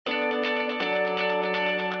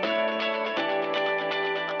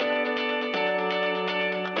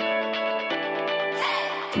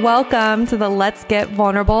Welcome to the Let's Get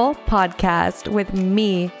Vulnerable podcast with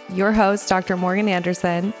me, your host, Dr. Morgan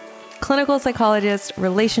Anderson, clinical psychologist,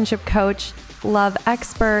 relationship coach, love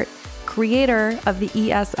expert, creator of the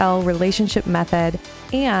ESL relationship method,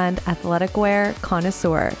 and athletic wear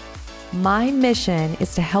connoisseur. My mission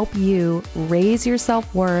is to help you raise your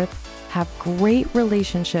self-worth, have great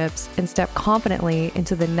relationships, and step confidently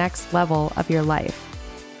into the next level of your life.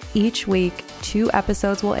 Each week, 2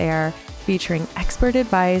 episodes will air featuring expert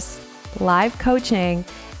advice, live coaching,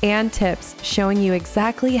 and tips showing you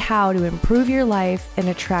exactly how to improve your life and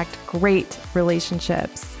attract great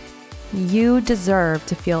relationships. You deserve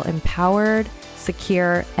to feel empowered,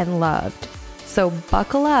 secure, and loved. So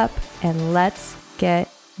buckle up and let's get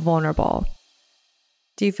vulnerable.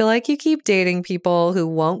 Do you feel like you keep dating people who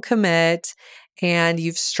won't commit and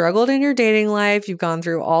you've struggled in your dating life? You've gone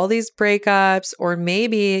through all these breakups, or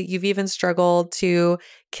maybe you've even struggled to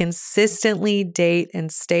consistently date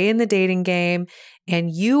and stay in the dating game, and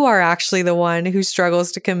you are actually the one who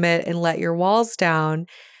struggles to commit and let your walls down.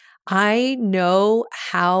 I know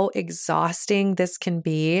how exhausting this can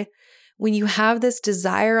be when you have this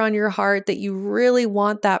desire on your heart that you really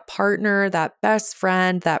want that partner, that best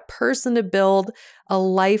friend, that person to build a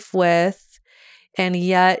life with, and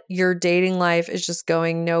yet your dating life is just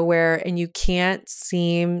going nowhere and you can't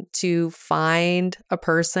seem to find a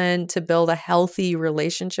person to build a healthy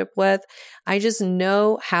relationship with. I just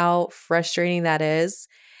know how frustrating that is.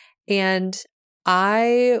 And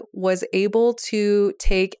I was able to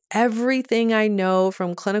take everything I know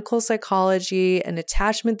from clinical psychology and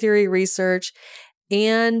attachment theory research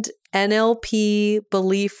and NLP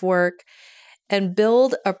belief work and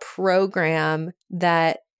build a program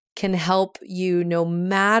that can help you no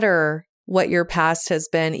matter what your past has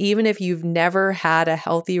been. Even if you've never had a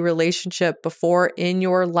healthy relationship before in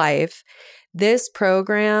your life, this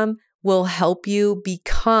program will help you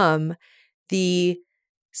become the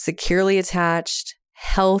securely attached,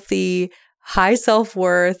 healthy, high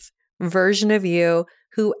self-worth version of you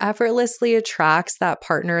who effortlessly attracts that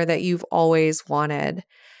partner that you've always wanted.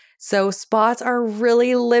 So spots are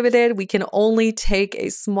really limited. We can only take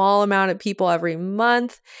a small amount of people every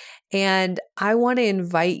month. And I want to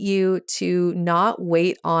invite you to not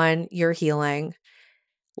wait on your healing.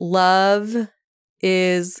 Love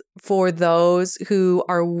is for those who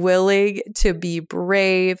are willing to be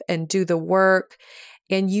brave and do the work.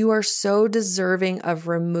 And you are so deserving of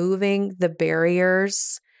removing the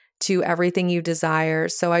barriers to everything you desire.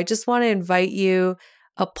 So I just want to invite you,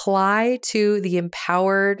 apply to the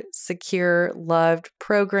Empowered, Secure, Loved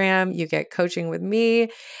program. You get coaching with me,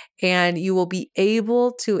 and you will be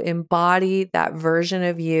able to embody that version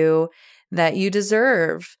of you that you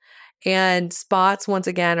deserve. And spots, once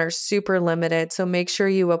again, are super limited. So make sure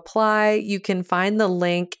you apply. You can find the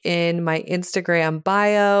link in my Instagram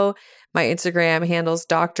bio. My Instagram handles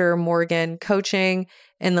Dr. Morgan Coaching,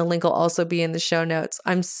 and the link will also be in the show notes.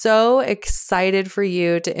 I'm so excited for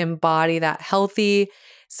you to embody that healthy,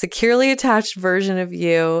 securely attached version of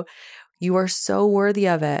you. You are so worthy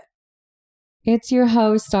of it. It's your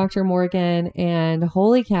host, Dr. Morgan, and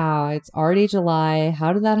holy cow, it's already July.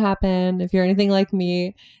 How did that happen? If you're anything like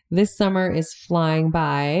me, this summer is flying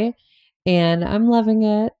by. And I'm loving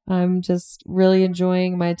it. I'm just really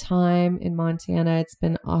enjoying my time in Montana. It's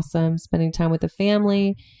been awesome spending time with the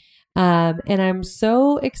family. And I'm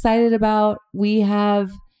so excited about, we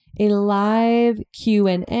have a live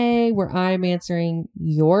Q&A where I'm answering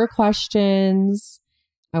your questions.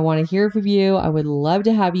 I want to hear from you. I would love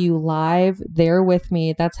to have you live there with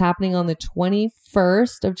me. That's happening on the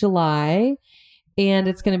 21st of July. And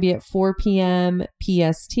it's going to be at 4 p.m.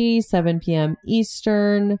 PST, 7 p.m.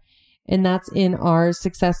 Eastern. And that's in our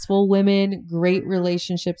Successful Women, Great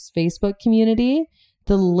Relationships Facebook community.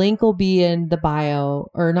 The link will be in the bio,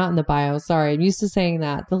 or not in the bio. Sorry, I'm used to saying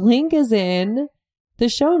that. The link is in the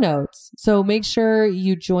show notes. So make sure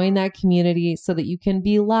you join that community so that you can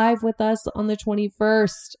be live with us on the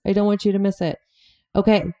 21st. I don't want you to miss it.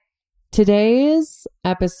 Okay. Today's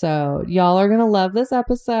episode, y'all are going to love this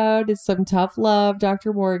episode. It's some tough love,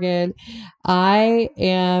 Dr. Morgan. I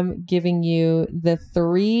am giving you the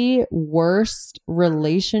 3 worst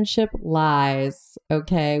relationship lies.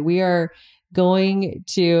 Okay. We are going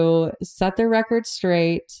to set the record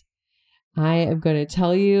straight. I am going to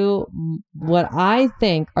tell you what I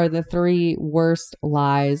think are the 3 worst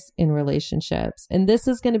lies in relationships. And this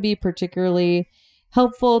is going to be particularly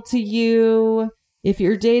helpful to you if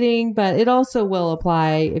you're dating, but it also will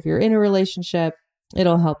apply if you're in a relationship.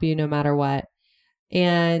 It'll help you no matter what.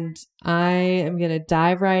 And I am going to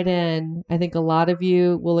dive right in. I think a lot of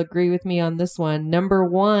you will agree with me on this one. Number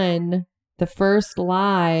 1, the first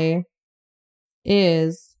lie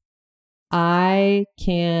is I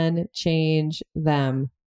can change them.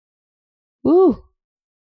 Woo!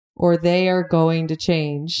 Or they are going to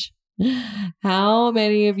change. How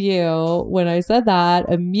many of you, when I said that,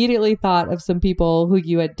 immediately thought of some people who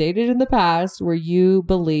you had dated in the past where you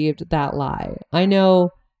believed that lie? I know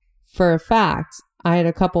for a fact, I had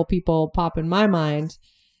a couple people pop in my mind.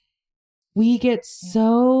 We get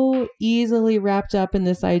so easily wrapped up in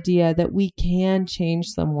this idea that we can change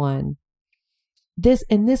someone. This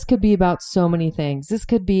could be about so many things. This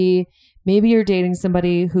could be, maybe you're dating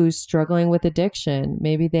somebody who's struggling with addiction.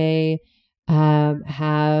 Maybe they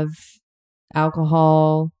have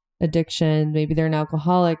alcohol addiction. Maybe they're an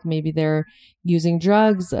alcoholic. Maybe they're using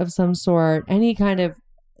drugs of some sort, any kind of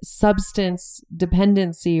substance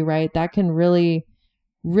dependency, right? That can really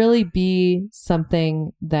be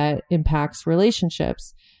something that impacts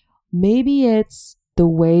relationships. Maybe it's the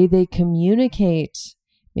way they communicate.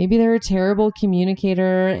 Maybe they're a terrible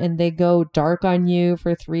communicator and they go dark on you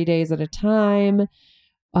for 3 days at a time.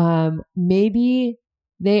 Maybe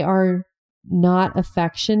they are not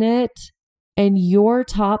affectionate and your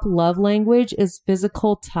top love language is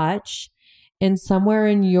physical touch. And somewhere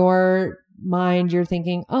in your mind, you're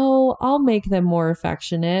thinking, oh, I'll make them more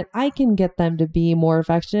affectionate. I can get them to be more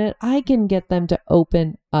affectionate. I can get them to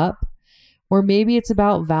open up. Or maybe it's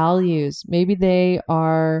about values. Maybe they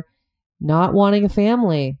are not wanting a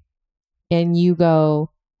family and you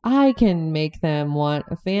go, I can make them want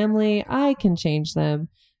a family. I can change them.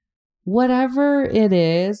 Whatever it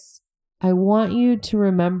is, I want you to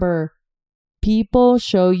remember, people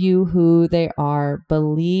show you who they are.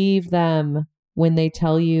 Believe them when they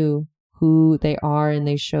tell you who they are and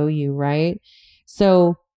they show you, right?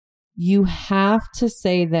 So you have to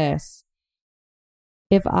say this.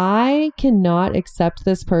 If I cannot accept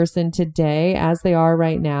this person today as they are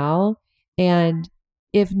right now, and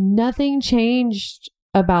if nothing changed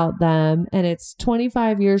about them and it's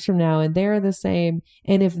 25 years from now and they're the same,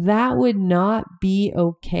 and if that would not be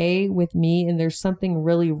okay with me and there's something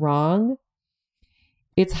really wrong,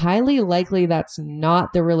 it's highly likely that's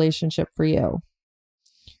not the relationship for you.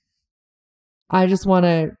 I just want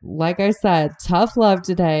to, like I said, tough love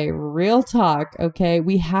today, real talk, okay?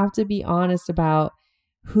 We have to be honest about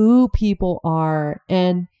who people are.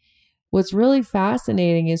 And what's really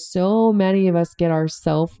fascinating is so many of us get our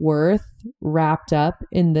self-worth wrapped up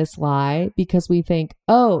in this lie because we think,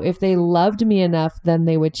 oh, if they loved me enough, then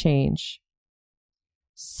they would change.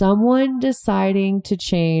 Someone deciding to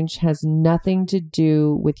change has nothing to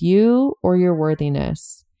do with you or your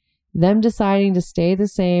worthiness. Them deciding to stay the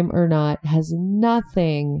same or not has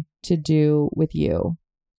nothing to do with you.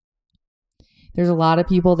 There's a lot of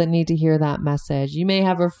people that need to hear that message. You may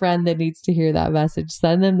have a friend that needs to hear that message.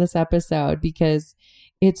 Send them this episode because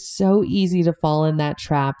it's so easy to fall in that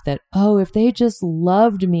trap that, oh, if they just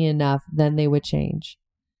loved me enough, then they would change.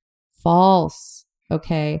 False.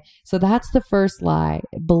 Okay. So that's the first lie,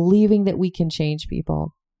 believing that we can change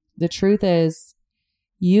people. The truth is,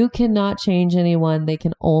 you cannot change anyone. They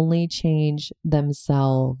can only change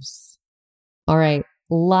themselves. All right.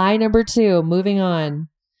 Lie number 2, moving on.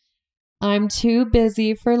 I'm too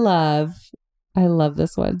busy for love. I love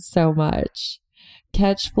this one so much.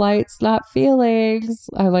 Catch flights, not feelings.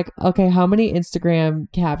 I'm like, okay, how many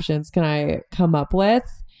Instagram captions can I come up with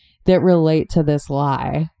that relate to this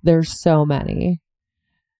lie? There's so many.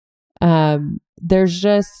 There's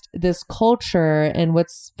just this culture, and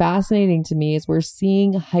what's fascinating to me is we're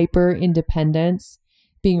seeing hyper independence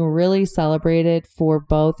being really celebrated for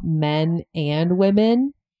both men and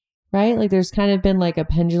women, right? Like there's kind of been like a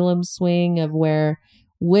pendulum swing of where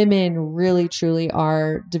women really truly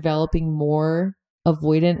are developing more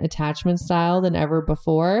avoidant attachment style than ever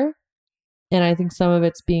before. And I think some of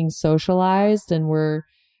it's being socialized, and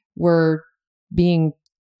we're being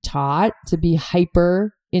taught to be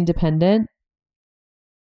hyper independent.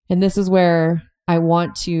 And this is where I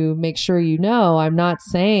want to make sure you know, I'm not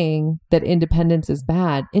saying that independence is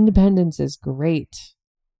bad. Independence is great.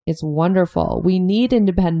 It's wonderful. We need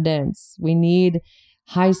independence. We need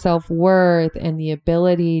high self-worth and the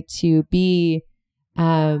ability to be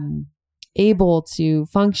able to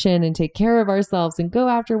function and take care of ourselves and go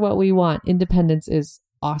after what we want. Independence is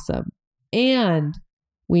awesome. And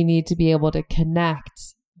we need to be able to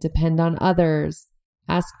connect, depend on others,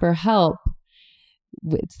 ask for help.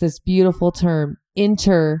 It's this beautiful term,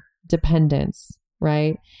 interdependence,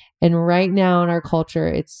 right? And right now in our culture,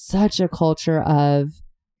 it's such a culture of,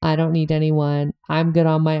 I don't need anyone. I'm good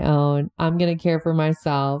on my own. I'm going to care for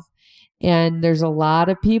myself. And there's a lot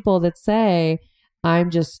of people that say, I'm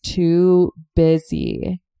just too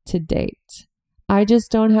busy to date. I just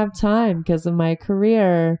don't have time because of my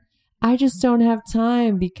career. I just don't have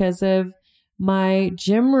time because of my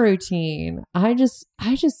gym routine. I just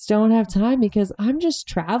don't have time because I'm just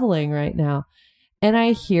traveling right now. And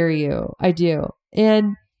I hear you. I do.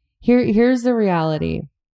 And here's the reality.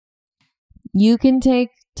 You can take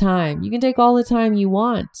time. You can take all the time you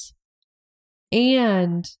want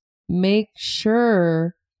and make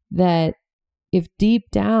sure that if deep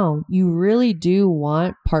down you really do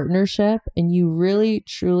want partnership and you really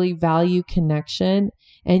truly value connection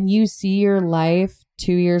and you see your life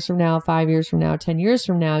 2 years from now, 5 years from now, 10 years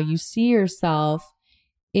from now, you see yourself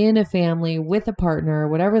in a family with a partner,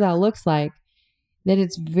 whatever that looks like, that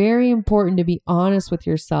it's very important to be honest with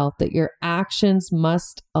yourself that your actions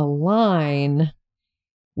must align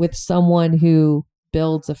with someone who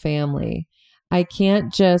builds a family. I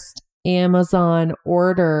can't just Amazon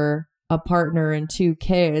order a partner and 2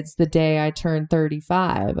 kids the day I turn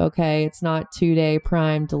 35. Okay. It's not 2-day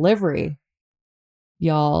prime delivery.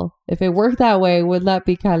 Y'all, if it worked that way, would that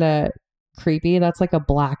be kind of creepy? That's like a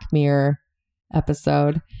Black Mirror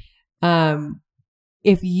episode.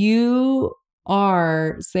 If you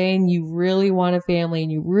are saying you really want a family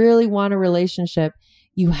and you really want a relationship,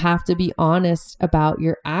 you have to be honest about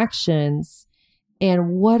your actions and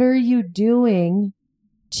what are you doing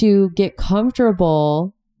to get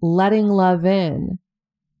comfortable letting love in.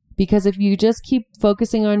 Because if you just keep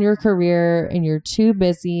focusing on your career and you're too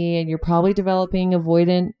busy and you're probably developing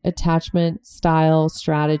avoidant attachment style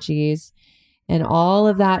strategies and all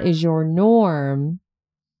of that is your norm,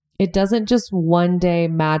 it doesn't just one day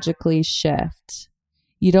magically shift.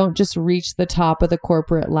 You don't just reach the top of the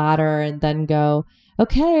corporate ladder and then go,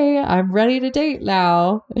 okay, I'm ready to date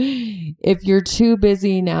now. If you're too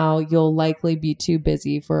busy now, you'll likely be too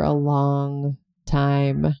busy for a long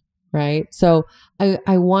time, right? So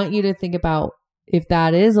I want you to think about if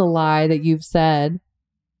that is a lie that you've said,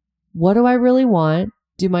 what do I really want?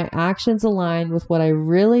 Do my actions align with what I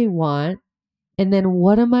really want? And then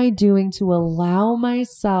what am I doing to allow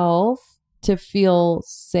myself to feel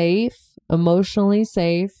safe, emotionally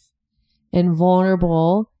safe and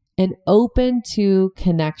vulnerable and open to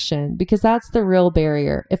connection? Because that's the real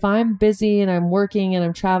barrier. If I'm busy and I'm working and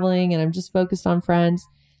I'm traveling and I'm just focused on friends,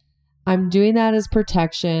 I'm doing that as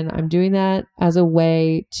protection. I'm doing that as a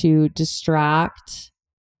way to distract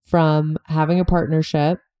from having a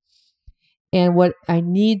partnership. And what I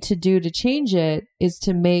need to do to change it is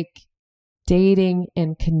to make dating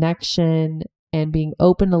and connection and being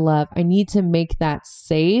open to love, I need to make that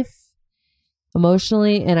safe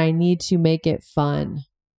emotionally, and I need to make it fun,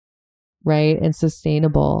 right? And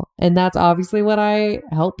sustainable. And that's obviously what I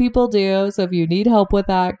help people do. So if you need help with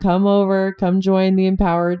that, come over, come join the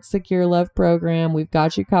Empowered Secure Love program. We've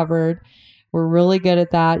got you covered. We're really good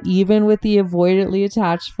at that. Even with the avoidantly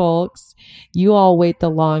attached folks, you all wait the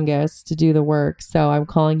longest to do the work. So I'm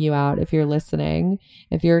calling you out if you're listening.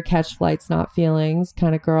 If you're a catch flights, not feelings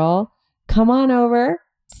kind of girl, come on over.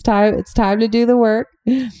 It's time to do the work.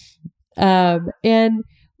 And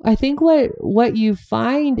I think what you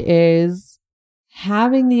find is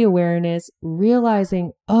having the awareness,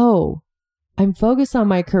 realizing, oh, I'm focused on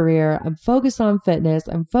my career. I'm focused on fitness.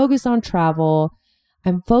 I'm focused on travel.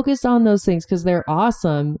 I'm focused on those things because they're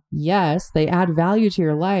awesome. Yes. They add value to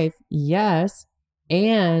your life. Yes.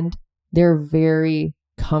 And they're very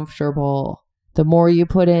comfortable. The more you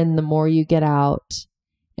put in, the more you get out.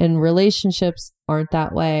 And relationships aren't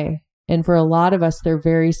that way. And for a lot of us, they're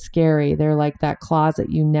very scary. They're like that closet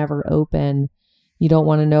you never open. You don't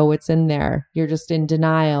want to know what's in there. You're just in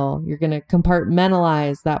denial. You're going to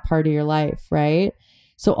compartmentalize that part of your life, right?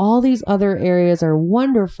 So all these other areas are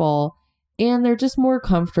wonderful and they're just more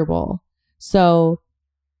comfortable. So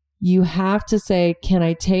you have to say, can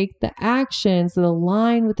I take the actions that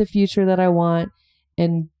align with the future that I want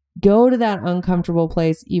and go to that uncomfortable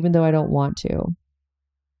place even though I don't want to?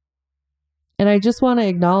 And I just want to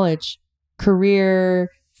acknowledge career,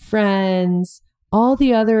 friends, all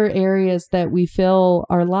the other areas that we fill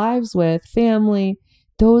our lives with, family,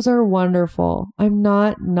 those are wonderful. I'm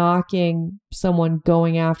not knocking someone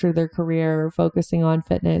going after their career or focusing on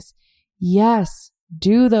fitness. Yes,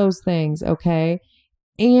 do those things, okay?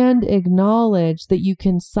 And acknowledge that you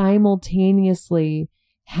can simultaneously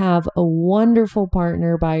have a wonderful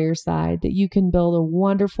partner by your side, that you can build a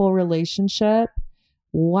wonderful relationship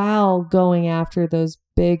while going after those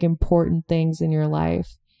big, important things in your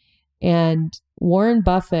life. And Warren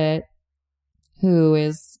Buffett, who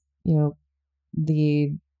is,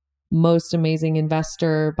 the most amazing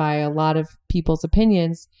investor by a lot of people's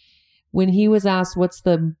opinions, when he was asked what's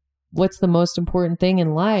the most important thing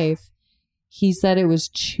in life, he said it was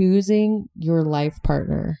choosing your life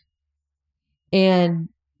partner. And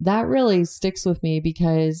that really sticks with me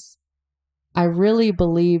because I really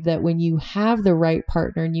believe that when you have the right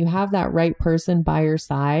partner and you have that right person by your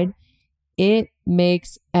side, it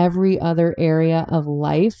makes every other area of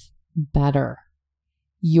life better.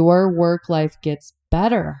 Your work life gets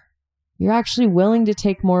better. You're actually willing to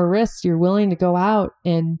take more risks. You're willing to go out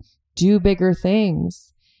and do bigger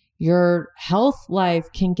things. Your health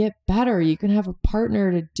life can get better. You can have a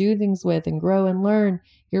partner to do things with and grow and learn.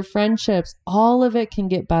 Your friendships, all of it can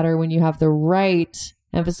get better when you have the right,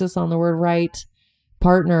 emphasis on the word right,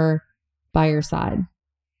 partner by your side.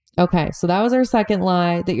 Okay, so that was our second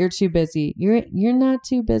lie, that you're too busy. You're not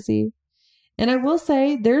too busy. And I will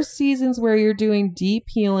say there's seasons where you're doing deep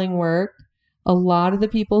healing work. A lot of the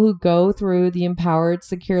people who go through the Empowered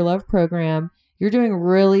Secure Love program, you're doing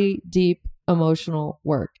really deep emotional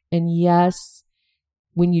work. And yes,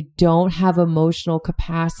 when you don't have emotional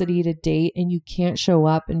capacity to date and you can't show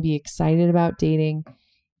up and be excited about dating,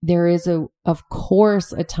 there is of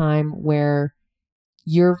course a time where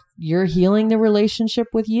you're healing the relationship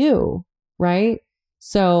with you, right?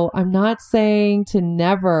 So I'm not saying to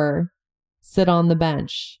never sit on the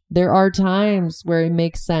bench. There are times where it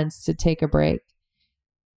makes sense to take a break.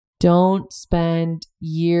 Don't spend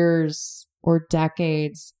years or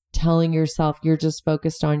decades telling yourself you're just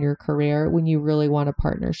focused on your career when you really want a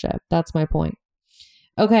partnership. That's my point.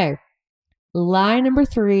 Okay. Lie number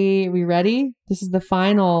 3. Are we ready? This is the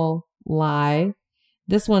final lie.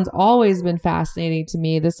 This one's always been fascinating to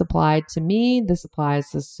me. This applied to me. This applies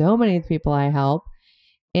to so many people I help.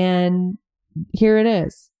 And here it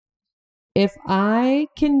is. If I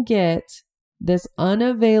can get this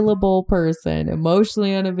unavailable person,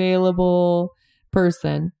 emotionally unavailable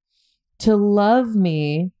person, to love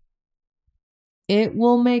me, it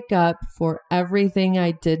will make up for everything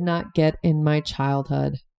I did not get in my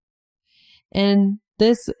childhood. And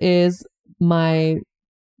this is my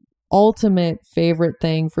ultimate favorite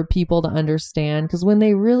thing for people to understand, because when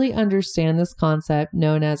they really understand this concept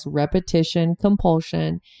known as repetition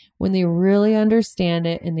compulsion, when they really understand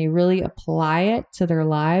it and they really apply it to their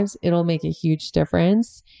lives, it'll make a huge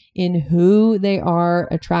difference in who they are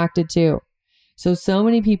attracted to. So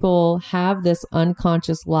many people have this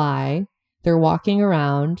unconscious lie. They're walking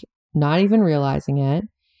around, not even realizing it.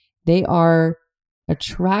 They are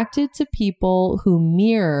attracted to people who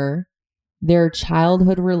mirror their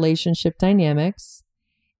childhood relationship dynamics.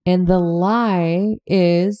 And the lie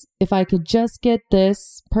is, if I could just get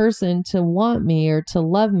this person to want me or to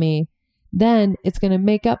love me, then it's going to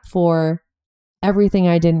make up for everything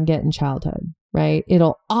I didn't get in childhood, right?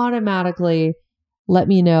 It'll automatically let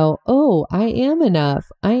me know, oh, I am enough.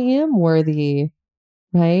 I am worthy,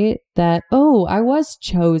 right? That, oh, I was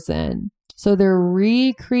chosen. So they're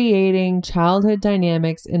recreating childhood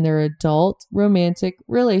dynamics in their adult romantic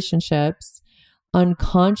relationships,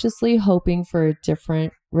 unconsciously hoping for a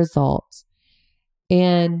different result.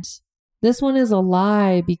 And this one is a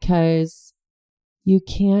lie because you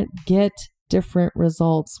can't get different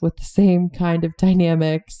results with the same kind of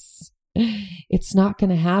dynamics. It's not going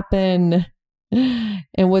to happen.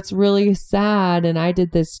 And what's really sad, and I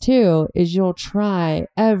did this too, is you'll try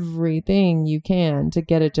everything you can to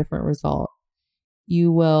get a different result.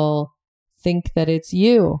 You will think that it's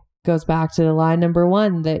you. Goes back to the lie number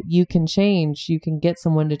 1, that you can change. You can get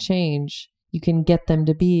someone to change. You can get them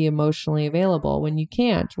to be emotionally available when you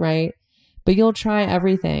can't, right? But you'll try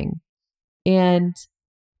everything. And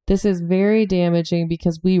this is very damaging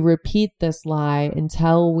because we repeat this lie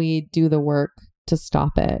until we do the work to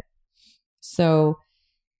stop it. So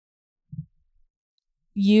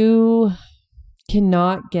you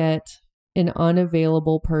cannot get an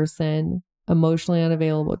unavailable person, emotionally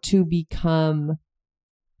unavailable, to become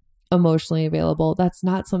emotionally available. That's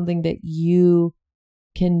not something that you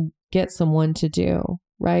can get someone to do,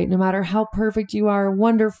 right? No matter how perfect you are,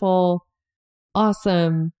 wonderful,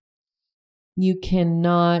 awesome, you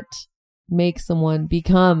cannot make someone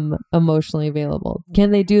become emotionally available. Can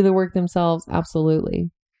they do the work themselves? Absolutely.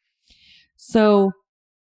 So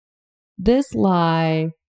this lie,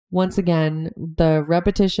 once again, the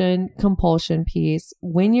repetition compulsion piece,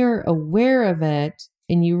 when you're aware of it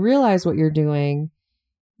and you realize what you're doing,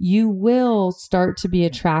 you will start to be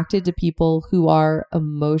attracted to people who are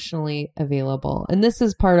emotionally available. And this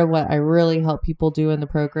is part of what I really help people do in the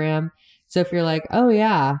program. So if you're like, oh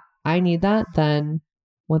yeah, I need that, then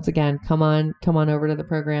once again, come on over to the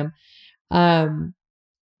program.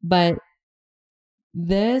 But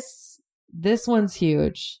this one's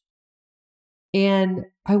huge. And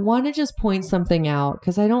I want to just point something out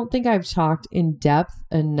because I don't think I've talked in depth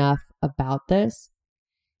enough about this.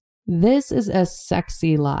 This is a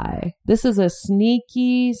sexy lie. This is a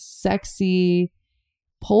sneaky, sexy,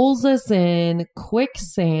 pulls us in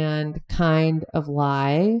quicksand kind of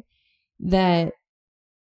lie that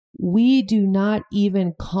we do not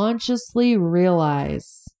even consciously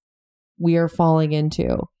realize we are falling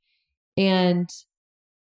into. And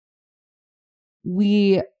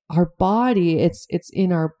our body, it's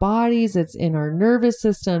in our bodies, it's in our nervous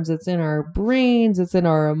systems, it's in our brains, it's in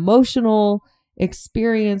our emotional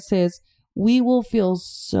experiences. We will feel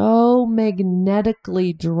so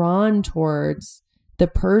magnetically drawn towards the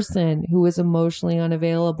person who is emotionally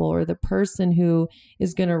unavailable, or the person who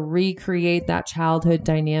is going to recreate that childhood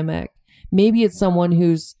dynamic. Maybe it's someone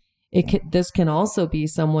this can also be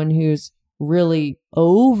someone who's really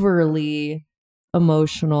overly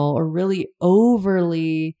emotional, or really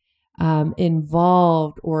overly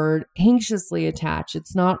involved, or anxiously attached.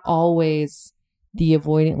 It's not always the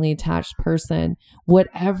avoidantly attached person.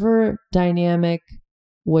 Whatever dynamic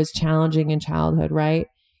was challenging in childhood, right?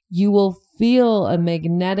 You will feel a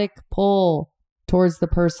magnetic pull towards the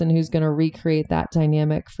person who's going to recreate that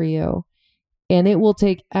dynamic for you. And it will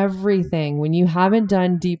take everything. When you haven't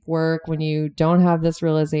done deep work, when you don't have this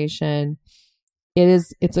realization,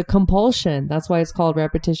 it's a compulsion. That's why it's called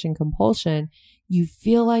repetition compulsion. You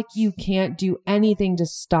feel like you can't do anything to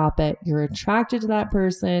stop it. You're attracted to that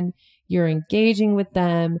person, you're engaging with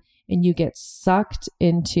them, and you get sucked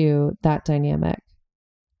into that dynamic.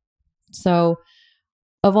 So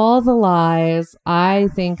of all the lies, I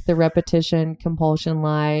think the repetition compulsion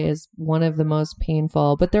lie is one of the most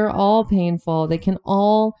painful, but they're all painful. They can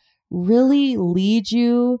all really lead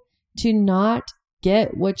you to not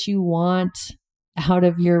get what you want out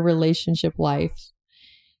of your relationship life.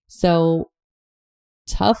 So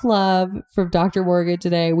tough love from Dr. Morgan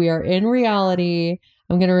today. We are in reality.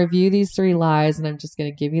 I'm going to review these 3 lies, and I'm just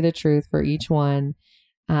going to give you the truth for each one.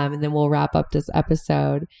 And then we'll wrap up this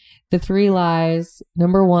episode. The 3 lies.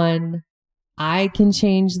 Number 1, I can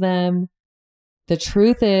change them. The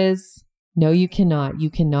truth is, no, you cannot. You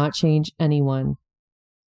cannot change anyone.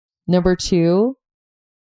 Number 2,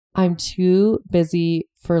 I'm too busy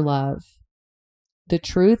for love. The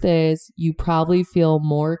truth is, you probably feel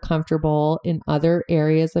more comfortable in other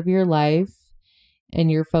areas of your life, and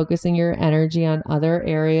you're focusing your energy on other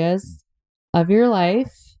areas of your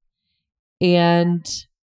life. And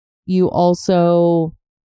you also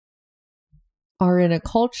are in a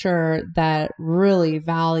culture that really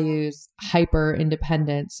values hyper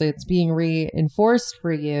independence. So it's being reinforced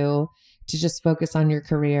for you to just focus on your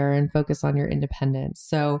career and focus on your independence.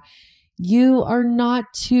 So you are not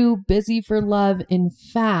too busy for love. In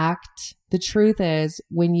fact, the truth is,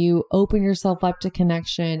 when you open yourself up to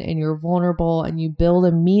connection and you're vulnerable and you build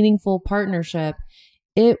a meaningful partnership,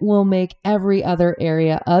 it will make every other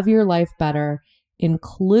area of your life better,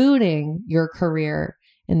 including your career.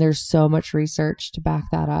 And there's so much research to back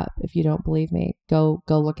that up. If you don't believe me, go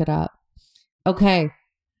look it up. Okay.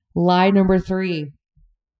 Lie number 3.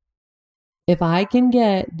 If I can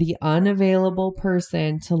get the unavailable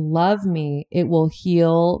person to love me, it will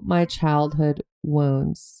heal my childhood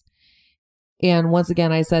wounds. And once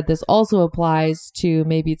again, I said this also applies to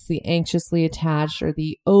maybe it's the anxiously attached or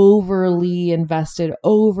the overly invested,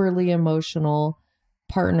 overly emotional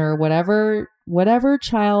partner, whatever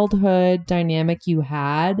childhood dynamic you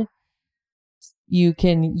had, you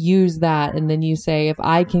can use that. And then you say, if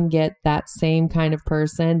I can get that same kind of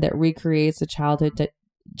person that recreates a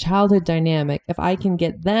childhood dynamic, if I can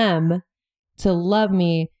get them to love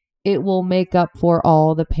me, it will make up for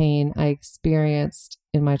all the pain I experienced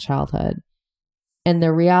in my childhood. And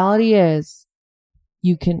the reality is,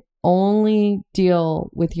 you can only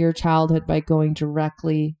deal with your childhood by going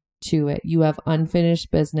directly to it. You have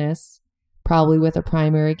unfinished business, probably with a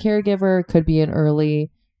primary caregiver, could be an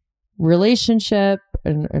early relationship,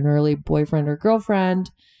 an early boyfriend or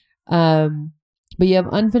girlfriend. But you have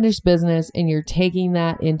unfinished business, and you're taking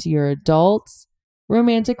that into your adult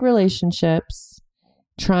romantic relationships,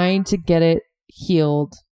 trying to get it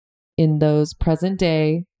healed in those present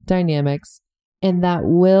day dynamics. And that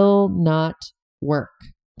will not work.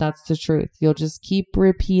 That's the truth. You'll just keep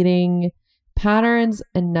repeating patterns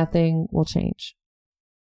and nothing will change.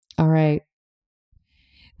 All right.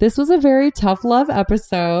 This was a very tough love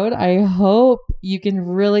episode. I hope you can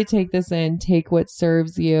really take this in, take what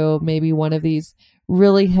serves you. Maybe one of these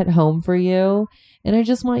really hit home for you. And I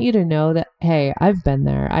just want you to know that, hey, I've been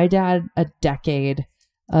there. I had a decade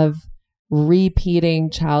of repeating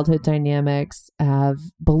childhood dynamics, of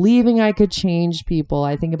believing I could change people.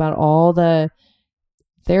 I think about all the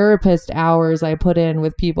therapist hours I put in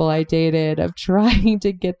with people I dated of trying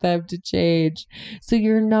to get them to change. So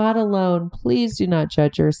you're not alone. Please do not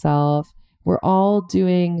judge yourself. We're all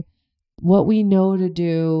doing what we know to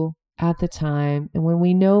do at the time. And when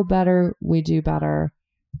we know better, we do better.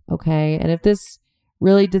 Okay. And if this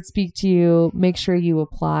really did speak to you, make sure you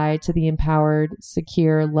apply to the Empowered,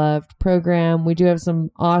 Secure, Loved program. We do have some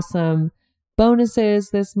awesome bonuses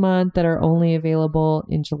this month that are only available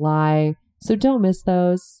in July. So don't miss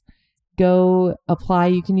those. Go apply.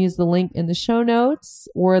 You can use the link in the show notes,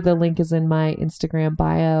 or the link is in my Instagram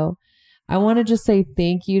bio. I want to just say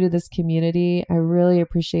thank you to this community. I really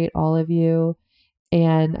appreciate all of you.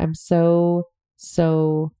 And I'm so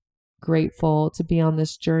grateful to be on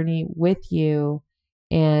this journey with you.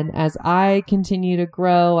 And as I continue to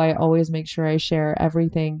grow, I always make sure I share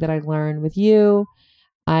everything that I learn with you.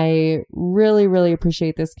 I really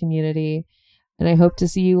appreciate this community. And I hope to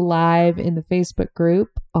see you live in the Facebook group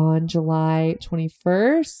on July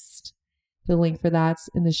 21st. The link for that's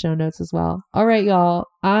in the show notes as well. All right, y'all.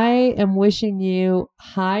 I am wishing you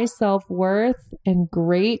high self-worth and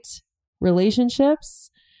great relationships.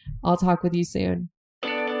 I'll talk with you soon.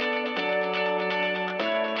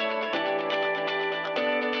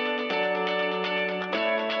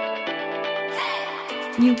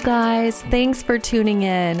 You guys, thanks for tuning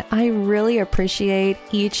in. I really appreciate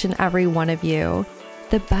each and every one of you.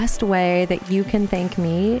 The best way that you can thank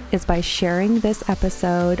me is by sharing this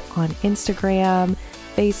episode on Instagram,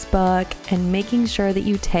 Facebook, and making sure that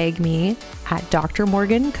you tag me at Dr.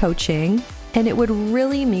 Morgan Coaching. And it would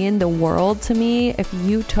really mean the world to me if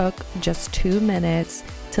you took just 2 minutes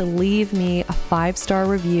to leave me a 5-star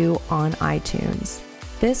review on iTunes.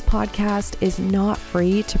 This podcast is not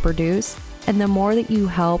free to produce. And the more that you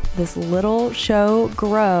help this little show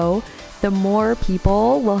grow, the more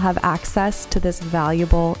people will have access to this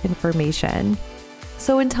valuable information.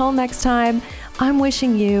 So until next time, I'm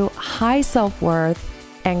wishing you high self-worth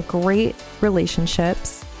and great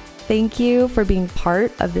relationships. Thank you for being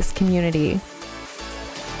part of this community.